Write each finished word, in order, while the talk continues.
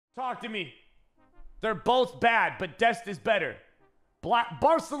Talk to me. They're both bad, but Dest is better.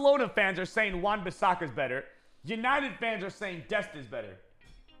 Barcelona fans are saying Wan-Bissaka is better. United fans are saying Dest is better.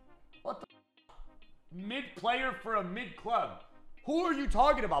 What the mid-player for a mid-club? Who are you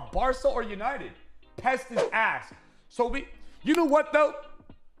talking about, Barca or United? Pest is ass. So you know what though?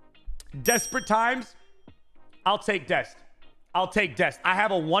 Desperate times, I'll take Dest. I'll take Dest. I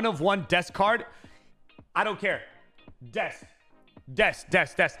have a 1-of-1 Dest card. I don't care. Dest.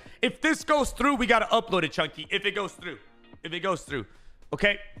 If this goes through, we got to upload it, Chunky. If it goes through.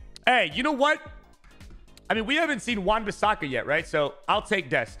 Okay? Hey, you know what? I mean, we haven't seen Wan-Bissaka yet, right? So I'll take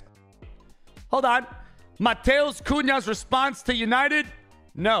Dest. Hold on. Mateus Cunha's response to United?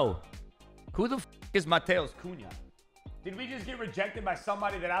 No. Who the f is Mateus Cunha? Did we just get rejected by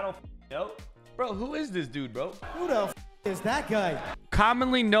somebody that I don't know? Bro, who is this dude, bro? Who the f is that guy?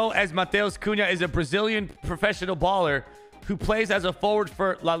 Commonly known as Mateus Cunha is a Brazilian professional baller who plays as a forward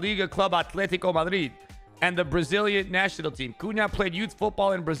for La Liga club Atlético Madrid and the Brazilian national team. Cunha played youth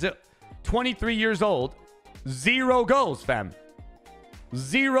football in Brazil. 23 years old. 0 goals, fam.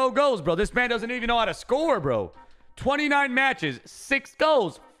 0 goals, bro. This man doesn't even know how to score, bro. 29 matches, 6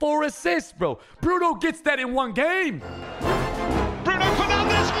 goals, 4 assists, bro. Bruno gets that in 1 game. Bruno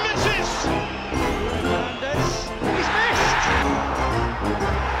Fernandes misses. Fernandes, he's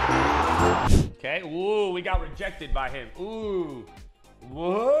missed. Okay, ooh, we got rejected by him. Ooh,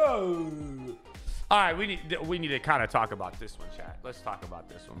 whoa. All right, we need to kind of talk about this one, chat. Let's talk about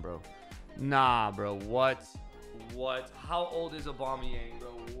this one, bro. Nah, bro, what? How old is Aubameyang, bro?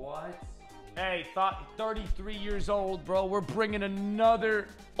 What? Hey, 33 years old, bro. We're bringing another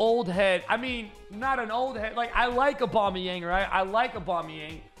old head. I mean, not an old head. Like, I like Aubameyang, right? I like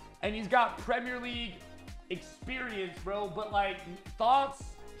Aubameyang. And he's got Premier League experience, bro. But, like, thoughts?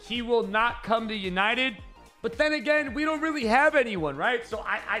 He will not come to United. But then again, we don't really have anyone, right? So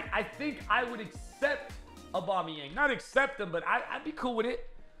I think I would accept Aubameyang. Not accept him, but I'd be cool with it.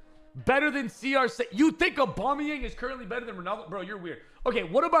 Better than CR6. You think Aubameyang is currently better than Ronaldo? Bro, you're weird. Okay,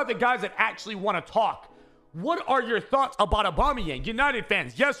 what about the guys that actually want to talk? What are your thoughts about Aubameyang? United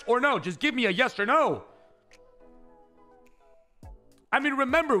fans, yes or no? Just give me a yes or no. I mean,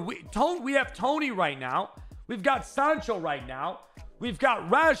 remember, we have Tony right now. We've got Sancho right now. We've got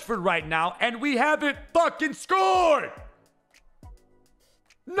Rashford right now. And we haven't fucking scored.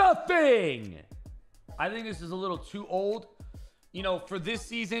 Nothing. I think this is a little too old. You know, for this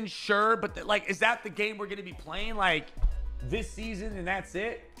season, sure. But, like, is that the game we're going to be playing, like, this season and that's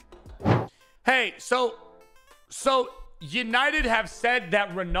it? Hey, so United have said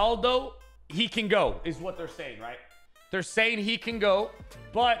that Ronaldo, he can go, is what they're saying, right? They're saying he can go.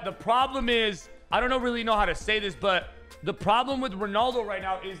 But the problem is, I don't really know how to say this, but the problem with Ronaldo right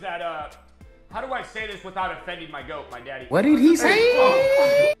now is that, how do I say this without offending my goat, my daddy? What did he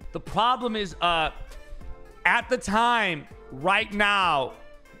say? The problem is, at the time, right now,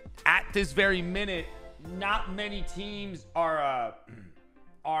 at this very minute, not many teams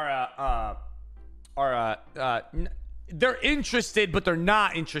they're interested, but they're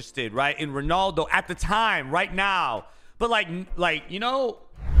not interested, right? In Ronaldo at the time, right now. But like, you know,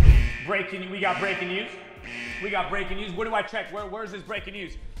 we got breaking news. Where do I check? Where's this breaking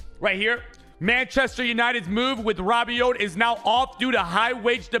news? Right here. Manchester United's move with Rabiot is now off due to high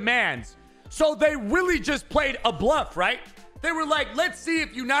wage demands. So they really just played a bluff, right? They were like, let's see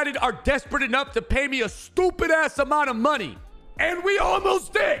if United are desperate enough to pay me a stupid-ass amount of money. And we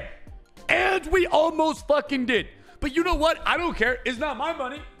almost did. And we almost fucking did. But you know what? I don't care. It's not my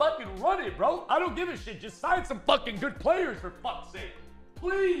money. Fucking run it, bro. I don't give a shit. Just sign some fucking good players, for fuck's sake.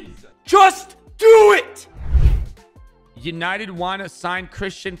 Please. Just do it. United want to sign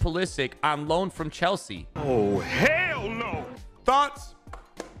Christian Pulisic on loan from Chelsea. Oh, hell no. Thoughts?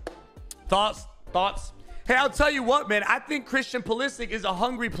 Hey, I'll tell you what, man. I think Christian Pulisic is a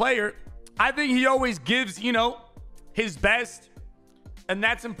hungry player. I think he always gives, you know, his best. And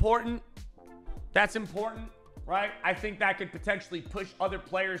that's important. That's important, right? I think that could potentially push other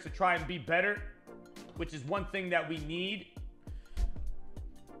players to try and be better, which is one thing that we need.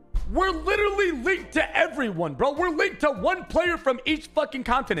 We're literally linked to everyone, bro. We're linked to one player from each fucking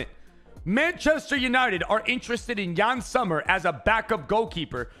continent. Manchester United are interested in Jan Sommer as a backup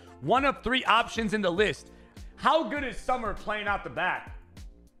goalkeeper. One of 3 options in the list. How good is Sommer playing out the back?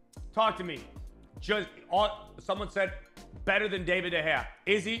 Talk to me. Someone said better than David De Gea.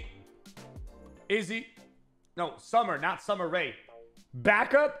 Is he? No, Sommer, not Summer Rae.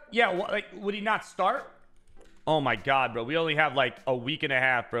 Backup? Yeah, like, would he not start? Oh my God, bro. We only have like a week and a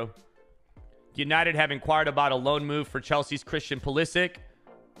half, bro. United have inquired about a loan move for Chelsea's Christian Pulisic.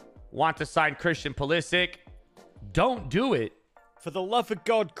 Want to sign Christian Pulisic. Don't do it. For the love of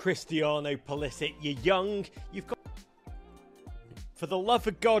God, Cristiano Pulisic, you're young. You've got... For the love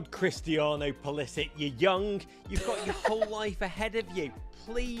of God, Cristiano Pulisic, you're young. You've got your whole life ahead of you.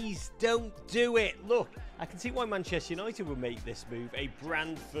 Please don't do it. Look, I can see why Manchester United would make this move. A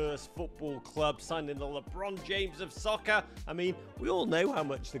brand-first football club signing the LeBron James of soccer. I mean, we all know how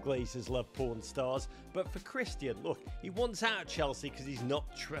much the Glazers love porn stars. But for Christian, look, he wants out of Chelsea because he's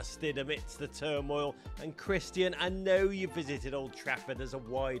not trusted amidst the turmoil. And Christian, I know you visited Old Trafford as a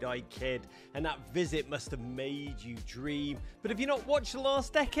wide-eyed kid, and that visit must have made you dream. But have you not watched the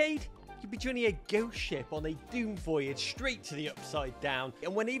last decade? You'd be joining a ghost ship on a doom voyage straight to the upside down.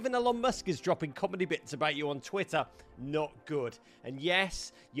 And when even Elon Musk is dropping comedy bits about you on Twitter, not good. And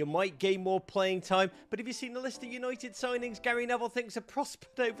yes, you might gain more playing time, but have you seen the list of United signings Gary Neville thinks have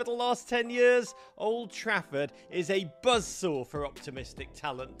prospered over the last 10 years? Old Trafford is a buzzsaw for optimistic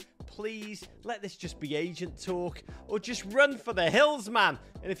talent. Please, let this just be agent talk, or just run for the hills, man.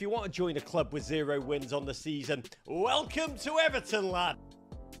 And if you want to join a club with 0 wins on the season, welcome to Everton, lad.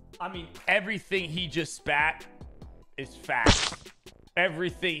 I mean, everything he just spat is facts.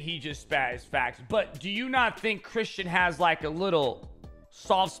 Everything he just spat is facts. But do you not think Christian has like a little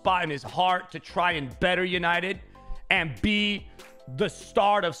soft spot in his heart to try and better United and be the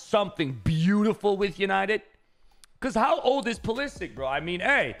start of something beautiful with United? Because how old is Pulisic, bro? I mean,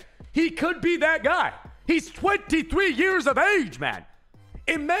 hey, he could be that guy. He's 23 years of age, man.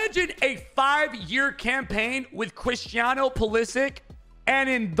 Imagine a 5-year campaign with Cristiano Pulisic. And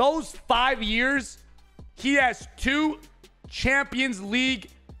in those 5 years, he has 2 Champions League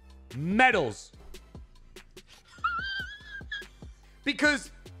medals.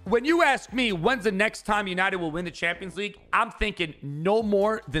 Because when you ask me, when's the next time United will win the Champions League? I'm thinking no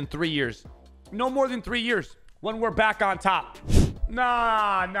more than 3 years. No more than 3 years when we're back on top.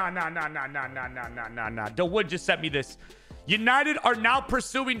 Nah. The Wood just sent me this. United are now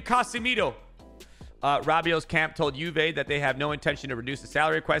pursuing Casemiro. Rabiot's camp told Juve that they have no intention to reduce the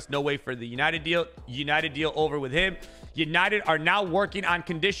salary request. No way for the United deal. United deal over with him. United are now working on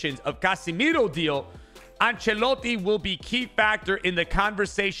conditions of Casemiro deal. Ancelotti will be key factor in the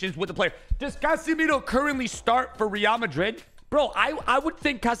conversations with the player. Does Casemiro currently start for Real Madrid? Bro, I would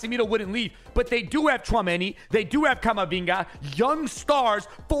think Casemiro wouldn't leave, but they do have Tchouaméni. They do have Camavinga. Young stars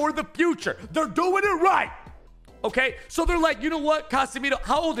for the future. They're doing it right. Okay? So they're like, you know what, Casemiro,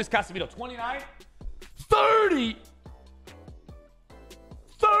 how old is Casemiro? 29? 30.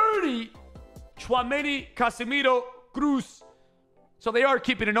 Tchouaméni, Casemiro, Cruz. So they are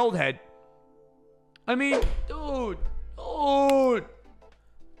keeping an old head. I mean, dude.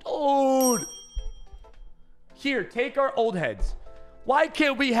 Here, take our old heads. Why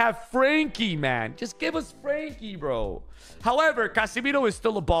can't we have Frankie, man? Just give us Frankie, bro. However, Casemiro is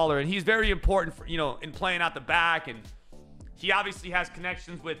still a baller, and he's very important for, in playing out the back, and he obviously has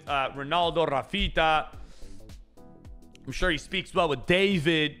connections with Ronaldo, Rafita. I'm sure he speaks well with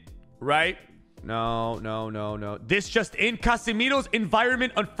David, right? No. This just in. Casemiro's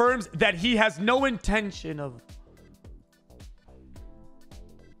environment affirms that he has no intention of...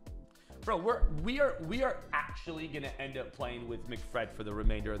 Bro, we are actually going to end up playing with McFred for the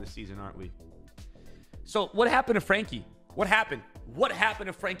remainder of the season, aren't we? So what happened to Frankie? What happened? What happened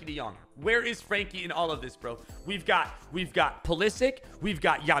to Frankie de Jong? Where is Frankie in all of this, bro? We've got Pulisic, we've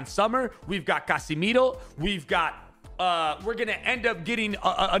got Jan Sommer, we've got Casemiro, we've got we're gonna end up getting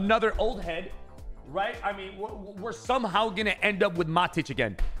another old head, right? I mean, we're somehow gonna end up with Matic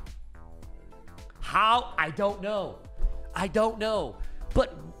again. How? I don't know.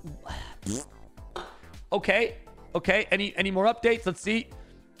 But okay. Any more updates? Let's see.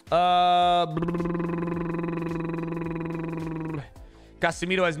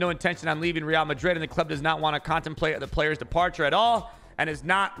 Casemiro has no intention on leaving Real Madrid, and the club does not want to contemplate the player's departure at all, and has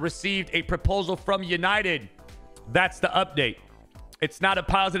not received a proposal from United. That's the update. It's not a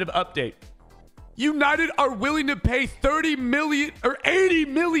positive update. United are willing to pay 30 million or 80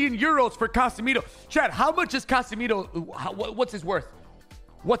 million euros for Casemiro. Chad, how much is Casemiro? What's his worth?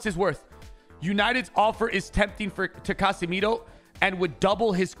 What's his worth? United's offer is tempting to Casemiro and would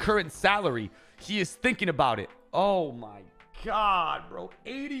double his current salary. He is thinking about it. Oh my God, bro.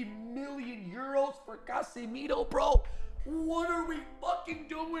 80 million euros for Casemiro, bro. What are we fucking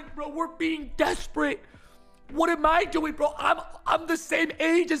doing, bro? We're being desperate. What am I doing, bro? I'm the same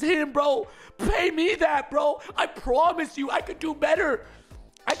age as him, bro. Pay me that, bro. I promise you, I could do better.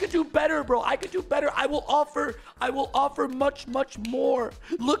 I could do better, bro. I could do better. I will offer much, much more.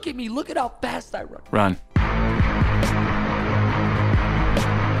 Look at me. Look at how fast I run. Run.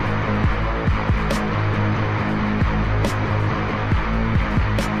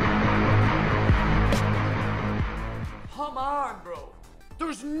 Come on, bro.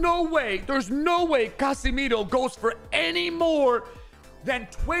 There's no way Casemiro goes for any more than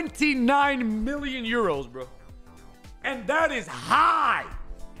 29 million euros, bro. And that is high.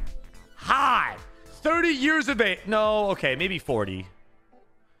 30 years of age. No, okay, maybe 40.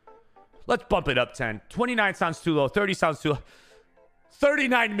 Let's bump it up 10. 29 sounds too low. 30 sounds too low.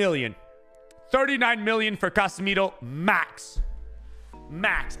 39 million. 39 million for Casemiro, max.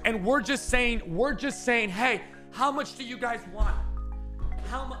 And we're just saying, hey, how much do you guys want?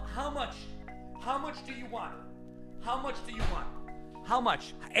 How much do you want? How much do you want? How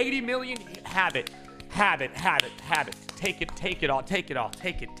much? 80 million? Have it. Take it all.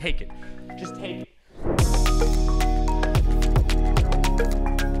 Just take it.